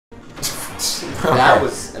That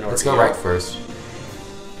was an ordeal. Let's go right first.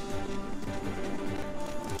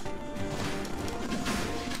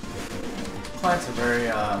 Plants are very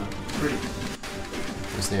pretty.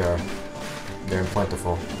 Yes, they are. They're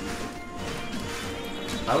plentiful.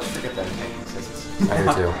 I always forget that tank exists. I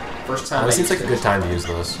do too. First time. It seems like a good time to use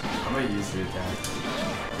those. I'm gonna use it again.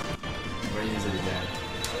 I'm gonna use it again.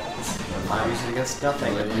 I use it against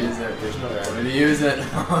nothing. I'm gonna use it. There's no I'm gonna use it.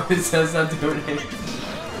 It says not doing anything.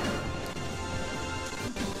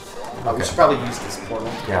 We should probably use this portal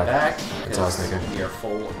to get back. That's what I was thinking. We are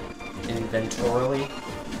full inventorily.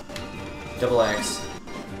 Double X.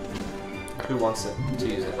 Who wants it to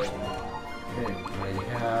use it? Okay, we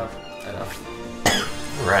have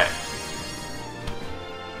enough. Right.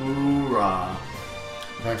 Hoorah.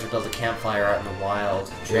 I'm going to build a campfire out in the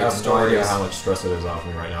wild. I have no idea how much stress it is off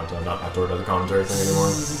me right now to not have to worry about the commentary thing anymore.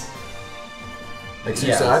 Like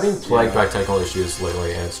seriously, I've been plagued by technical issues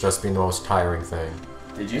lately, and it's just been the most tiring thing.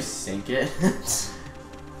 Did you sync it?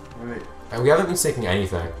 Wait. And we haven't been syncing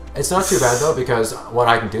anything. It's not too bad though, because what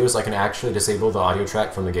I can do is I can actually disable the audio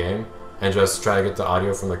track from the game and just try to get the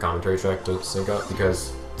audio from the commentary track to sync up,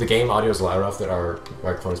 because the game audio is loud enough that our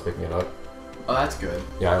microphone is picking it up. Oh, that's good.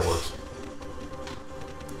 Yeah, it works.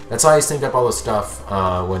 That's how I sync up all the stuff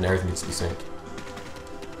when everything needs to be synced.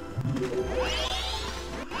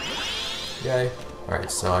 Yay.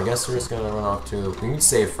 Alright, so I guess we're just gonna run off to... We can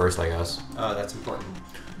save first, I guess. Oh, that's important.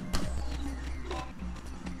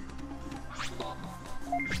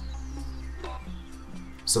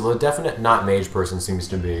 So the definite not mage person seems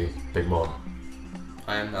to be Big Mom.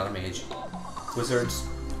 I am not a mage. Wizards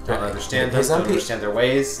don't Yeah, understand them, his don't MP understand their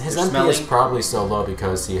ways. His They're MP smelly. is probably so low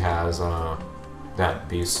because he has that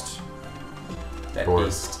beast. That board.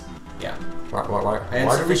 beast. Yeah. Why And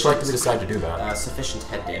did we sufficient- collectively decide to do that? Sufficient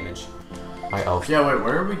head damage. Hi, Elf. Yeah, wait,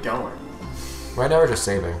 where are we going? Right now we're just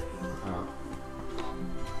saving. Oh.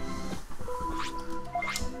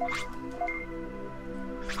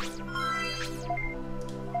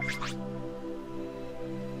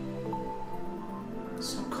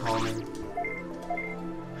 So calming.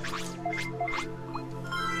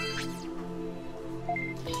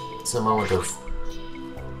 It's a moment of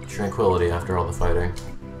tranquility after all the fighting.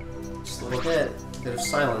 Just a little bit of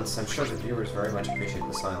silence. I'm sure the viewers very much appreciate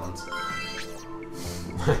the silence.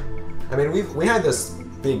 I mean, we had this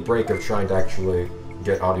big break of trying to actually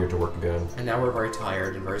get audio to work again. And now we're very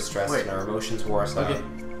tired and very stressed, and our emotions wore us out. Okay.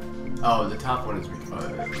 Oh, the top one is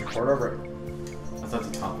recorded. Record over it. I thought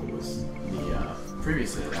the top one was the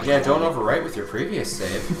previous save. Yeah, don't overwrite with your previous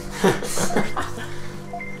save.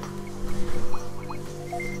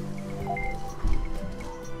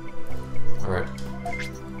 Alright.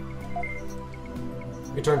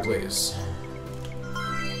 Return, please.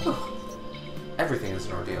 Everything is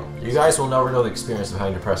an ordeal. You guys will never know the experience of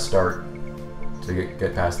having to press start to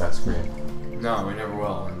get past that screen. No, we never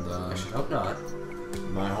will, and I should hope not.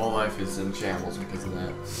 my whole life is in shambles because of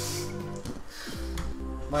that.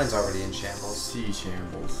 Mine's already in shambles. Sea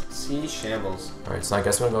shambles. See shambles. Alright, so I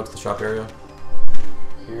guess we're gonna go to the shop area.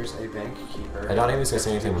 Here's a bank keeper. I don't even say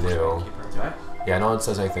anything new. Do I? Yeah, no one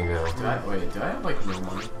says anything new. Do I? Wait, do I have like no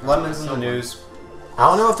money? Lemons in the news. I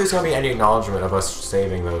don't know if there's gonna be any acknowledgement of us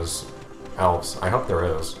saving those elves. I hope there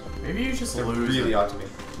is. Maybe you just There lose. really ought to be.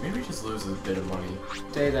 Maybe you just lose a bit of money.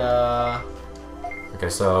 Data. Okay,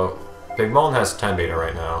 so Big Mullen has 10 data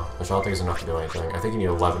right now, which I don't think is enough to do anything. I think you need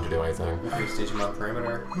 11 to do anything. Increase Digimon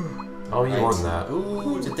perimeter. Oh, you need more than that.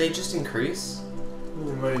 Ooh, did they just increase?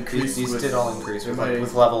 It might increase These with, did all increase with, might-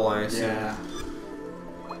 with level, I assume. Yeah.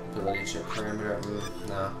 Ability check parameter.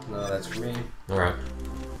 No, that's for me. Alright.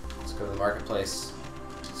 Let's go to the marketplace.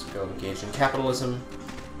 Let's go engage in capitalism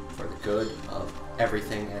for the good of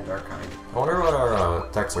everything and our kind. I wonder what our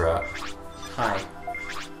techs are at. Hi.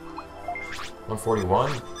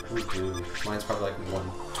 141? Ooh, dude. Mine's probably like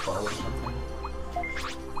 112 or something.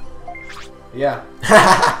 Yeah.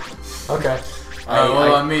 Okay.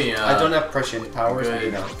 Me. I don't have prescient powers, but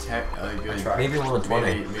you good know. tech. Good. I try. Maybe more than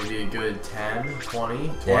 20. Maybe a good 10,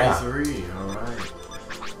 20, Yeah. 23. Alright.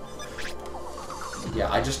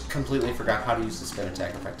 Yeah, I just completely forgot how to use the spin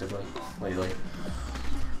attack effectively lately.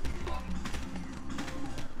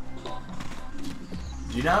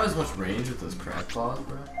 Do you not have as much range with those crab claws,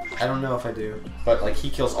 bro? I don't know if I do, but like he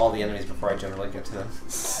kills all the enemies before I generally get to them.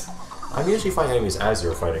 I'm usually fighting enemies as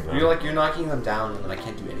you're fighting them. You're knocking them down, and then I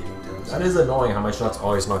can't do anything to them. That is annoying how my shots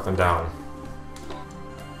always knock them down.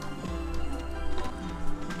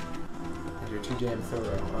 You're too damn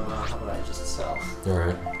thorough. How about I just sell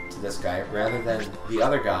Alright. to this guy rather than the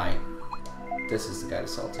other guy? This is the guy to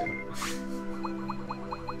sell to.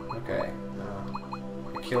 Okay.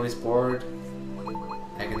 Achilles board.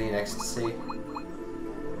 Agony Cocaine ecstasy.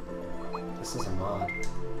 This is a mod.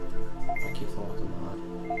 I keep falling with the mod.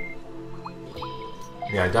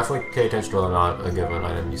 Yeah, definitely pay attention to whether or not a given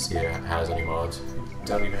item you see has any mods.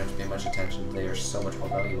 Don't even have to pay much attention. They are so much more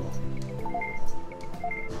valuable.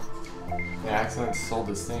 I accidentally sold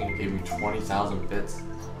this thing and gave me 20,000 bits.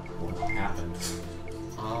 What happened?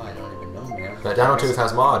 Oh, I don't even know, man. That Dino Tooth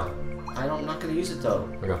has mod. I'm not gonna use it though.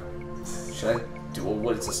 Okay. Should I do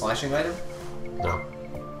what? It's a slashing item? No.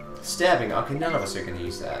 Stabbing. Okay, none of us are gonna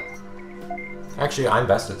use that. Actually, I'm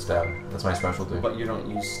best at stab. That's my specialty. But you don't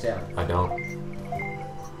use stab. I don't.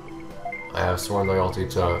 I have sworn loyalty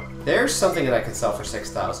to... There's something that I can sell for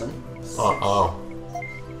 6,000. Oh.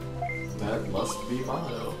 That must be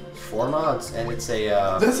mono. 4 mods, and it's a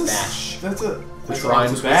bash. That's a. Which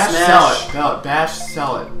rhymes with bash. smash. Sell it. No, bash.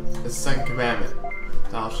 Sell it. It's the second commandment.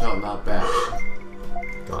 Thou shalt not bash.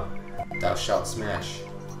 God. Thou shalt smash.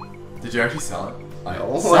 Did you actually sell it?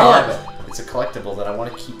 No, Sell I it. haven't. It's a collectible that I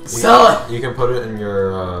want to keep. Sell it. You can put it in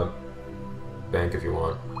your bank if you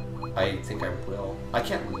want. I think I will. I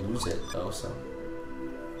can't lose it though, so.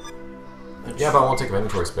 Yeah, but I won't take up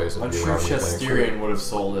inventory space if A you true have anything. Chesterian would have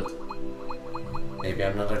sold it. Maybe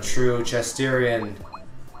I'm not a true Chesterian.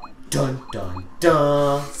 Dun dun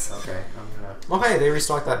dun. Okay, I'm gonna. Well, hey, they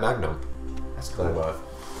restocked that Magnum. That's That I cool. bought.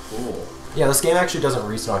 Cool. Yeah, this game actually doesn't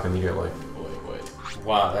restock immediately. Wait.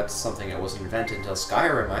 Wow, that's something that wasn't invented until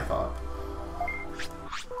Skyrim, I thought.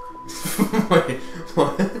 Wait,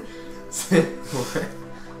 what? Say what?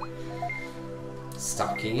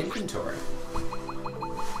 Stocking inventory.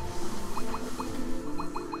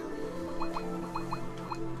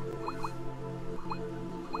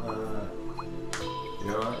 You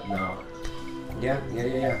know what? No. Yeah.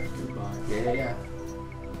 Goodbye. Yeah.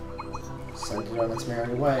 Send it on its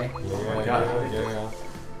merry way. Yeah.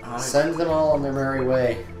 Send them all on their merry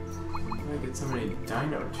way. How did I get so many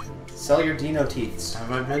dino tubes? Sell your dino teeths.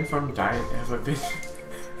 Have I been from Dino? Have I been?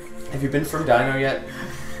 Have you been from Dino yet?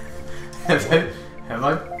 Have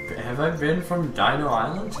I been from Dino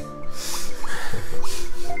Island?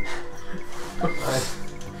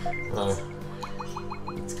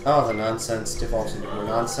 Oh, the nonsense devolves into more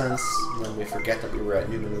nonsense, and then we forget that we were at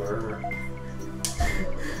Newman River.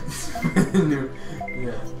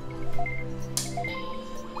 Yeah.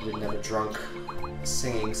 We didn't have a drunk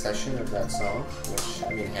singing session of that song, which,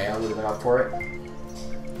 I mean, hey, I would have been up for it.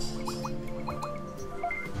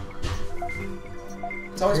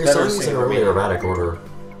 It's always You're better to selling these sing in a really Romanian. erratic order.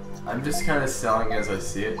 I'm just kind of selling as I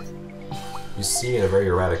see it. You see in a very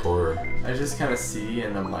erratic order. I just kind of see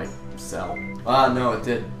and I'm like, sell. Ah, no, it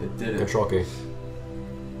did. It did it. Control key.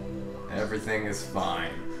 Everything is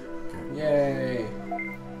fine. Yay!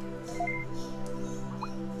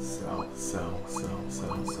 Sell.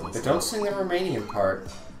 But don't sing the Romanian part.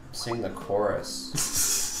 Sing the chorus.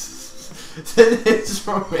 It's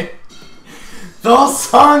Romanian. The whole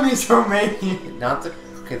song is Romanian. Not the...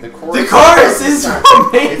 Okay, the chorus... The chorus is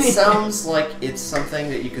Romanian! It sounds like it's something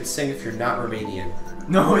that you could sing if you're not Romanian.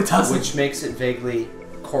 No, it doesn't. Which makes it vaguely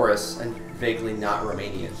chorus and vaguely not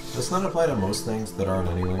Romanian. Doesn't that apply to most things that are in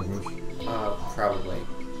any language? Probably.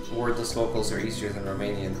 Wordless vocals are easier than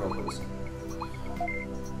Romanian vocals.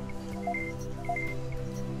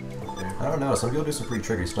 I don't know, some people do some pretty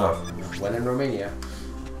tricky stuff. When in Romania.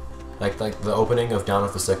 Like the opening of Down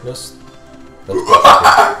with the Sickness.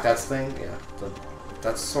 That's That's thing? Yeah.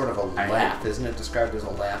 That's sort of a laugh, isn't it? Described as a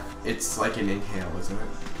laugh. It's like an inhale, isn't it?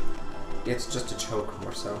 It's just a choke,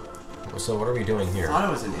 more so. So what are we doing I here? thought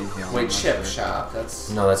it was an inhale. I'm Wait, not chip sure. shop. That's...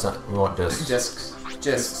 No, that's not. We want discs.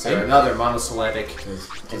 Discs are another monosyllabic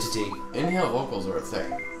entity. Inhale vocals are a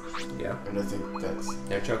thing. Yeah. And I think that's...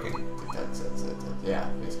 They're choking. That's yeah,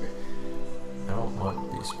 basically. I don't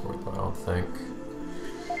want these for but I don't think.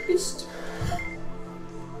 Beast.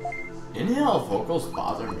 Inhale vocals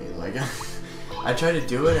bother me. Like, I try to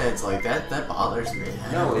do it and it's like, that bothers me.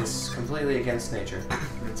 No, it's completely against nature.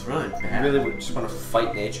 It's really If bad. you really would just want to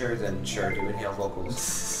fight nature, then sure, do inhale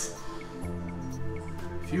vocals.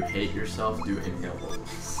 If you hate yourself, do inhale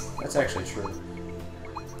vocals. That's actually true.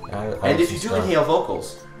 I And if you just do don't. inhale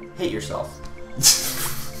vocals, hate yourself.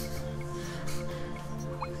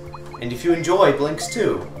 And if you enjoy Blinks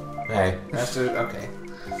too, Hey. that's to, okay.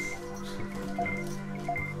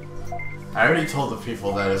 I already told the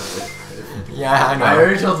people that if Yeah, I know. I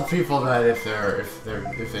already told the people that if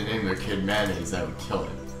they name their kid mayonnaise, that would kill it.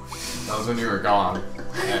 That was when you were gone.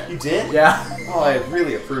 You did? Yeah. Oh, I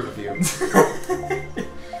really approve of you.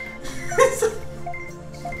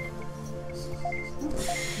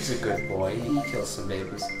 He's a good boy. He kills some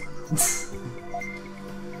babies.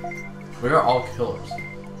 We are all killers.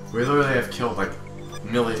 We literally have killed like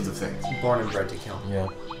millions of things. Born and bred to kill. Yeah.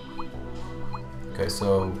 Okay,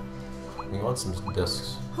 so we want some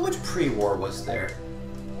discs. How much pre-war was there?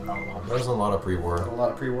 There's a lot of pre-war. A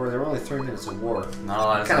lot of pre-war. There were only 3 minutes of war. Not a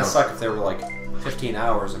lot It kind of suck if there were like 15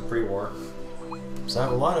 hours of pre-war. So I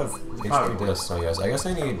have a lot of HP discs, I guess. I guess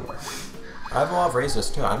I need... I have a lot of raised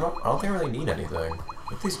discs too. I don't think I really need anything.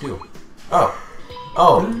 What these do? Oh!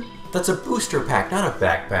 Oh! That's a booster pack, not a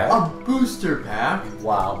backpack. A booster pack?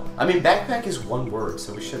 Wow. I mean, backpack is 1 word,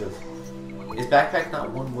 so we should have... Is backpack not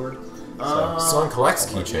 1 word? Someone collects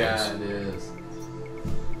keychains. Yeah, it is.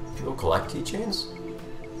 People collect keychains?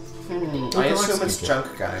 I collects assume it's keychains?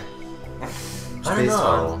 Junk Guy. I don't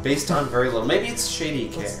know. Based on very little. Maybe it's Shady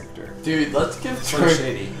character. Dude, let's give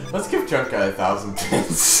Shady. Let's give Drunk Guy 1,000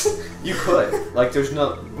 pins. You could. Like, there's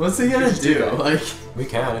no... What's he gonna just do do? that. Like, We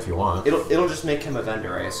can if you want. It'll just make him a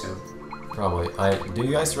vendor, I assume. Probably. Do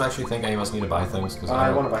you guys actually think any of us need to buy things? Because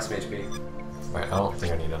I want to buy some HP. Right, I don't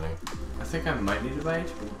think I need any. I think I might need to buy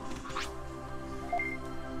HP.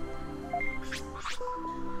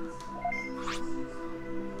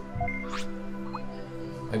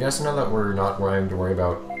 I guess now that we're not having to worry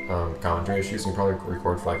about commentary issues, you can probably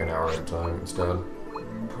record for like an hour at a time instead.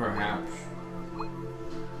 Perhaps.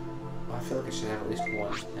 I feel like it should have at least 1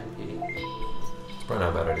 MP. It's probably not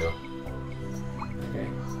a bad idea. Okay.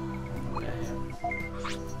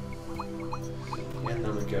 And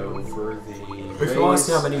then we go for the... If you want to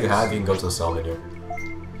see how many you have, you can go to the cell menu.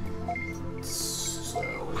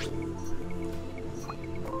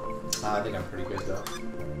 I think I'm pretty good, though.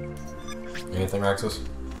 Anything, Raxus?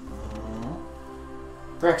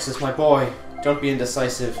 Rexus, my boy, don't be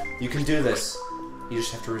indecisive. You can do this. You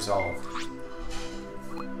just have to resolve.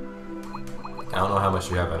 I don't know how much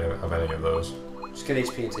you have of any of those. Just get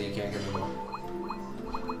HP until you can't get any more.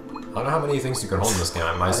 I don't know how many things you can hold in this game.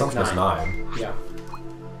 My I think assumption is 9. Yeah.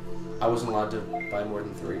 I wasn't allowed to buy more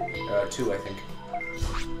than 3. 2, I think.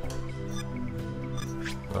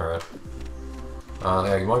 Alright.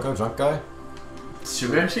 Yeah, you want to go Junk Guy?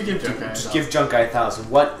 Should we actually give Drunk Guy Just give Junk Guy 1,000.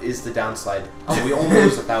 What is the downside? Oh, we only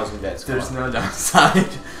lose 1,000 bits. Come There's on. no downside.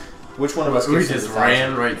 Which one of us We gives just him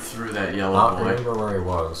ran right through that I yellow don't boy. remember where he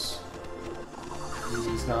was.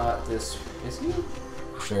 He's not this... Is he?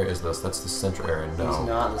 Sure is this. That's the central area. He's No.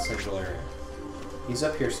 not in the central area. He's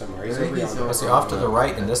up here somewhere. He's I think over he's yonder. Is he off to the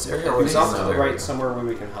right in this area, or is He's he off in to another the right area? somewhere where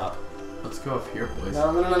we can hop. Let's go up here, boys.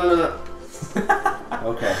 No.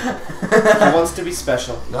 Okay. He wants to be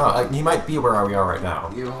special. No, he might be where we are right now.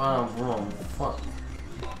 You want to fuck.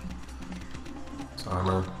 So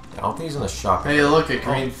armor. I don't think he's in the shop. Hey, look, a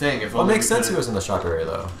green thing. If Well, it only makes we sense he could've- was in the shop area,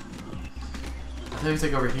 though. I thought he was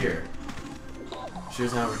like over here. She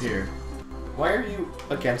was not over here. Why are you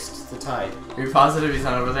against the tide? Are you positive he's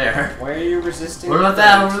not over there? Why are you resisting? What about the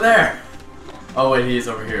that tide? over there? Oh wait, he is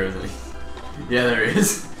over here, isn't he? Yeah, there he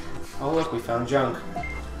is. Oh look, we found junk.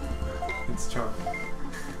 It's Trump.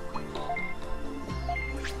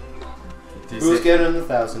 Who's getting him the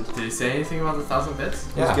 1,000? Did he say anything about the 1,000 bits?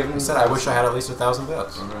 Yeah, giving he him said, the I wish I had at least 1,000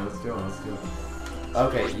 bits. Alright, let's go, let's go.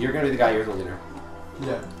 Okay, you're gonna be the guy. You're the leader.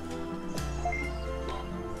 Yeah.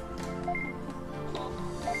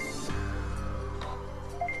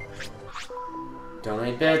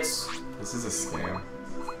 Donate bits. This is a scam.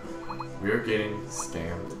 We are getting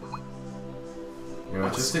scammed. You know,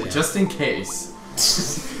 What scam? just in case.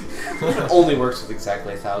 It only works with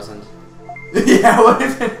exactly 1,000. Yeah, what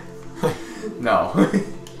if it... No.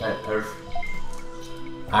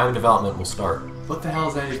 I'm in development will start. What the hell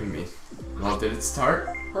does that even mean? Well, did it start?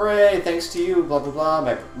 Hooray! Thanks to you. Blah blah blah.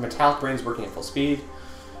 My metallic brain's working at full speed.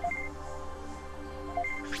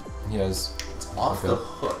 He has... It's off the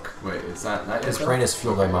hook. Wait, it's not His yet, brain is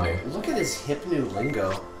fueled by money. Look at his hip new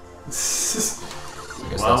lingo. though? I guess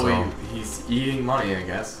Well, that's all. he's eating money, I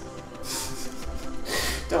guess.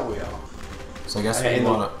 Don't we all? So I guess Okay, we in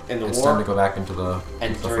want the to... It's war- time to go back into the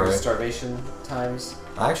And during fray. the starvation times,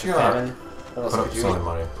 I actually gotta famine. What else put up could you some eat?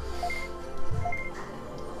 money.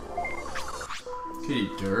 Could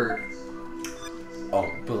eat dirt. Oh,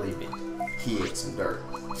 believe me, he ate some dirt.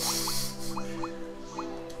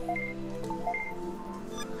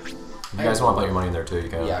 If you guys want to put your money in there too, you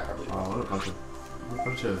can. Yeah, probably. Oh, what a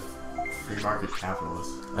bunch of free market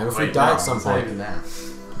capitalists. I mean, if we Wait, die no, at some it's not point... even that.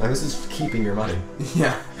 Like, this is keeping your money.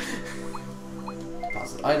 Yeah.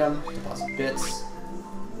 Deposit item, deposit bits.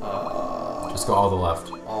 Just go all the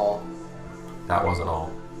left. All. That wasn't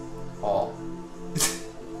all. All.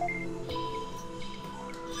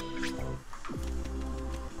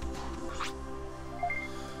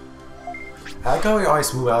 I like how we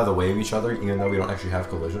always move out of the way of each other, even though we don't actually have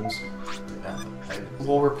collisions.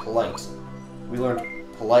 Well, we're polite. We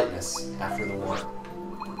learned politeness after the war.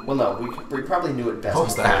 Well, no, we probably knew it best. What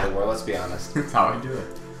was before that? the war, let's be honest. That's how I do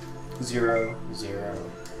it. 0,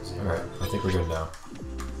 0, 0. Alright, I think we're good now.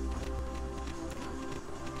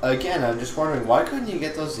 Again, I'm just wondering, why couldn't you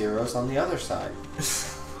get those zeros on the other side?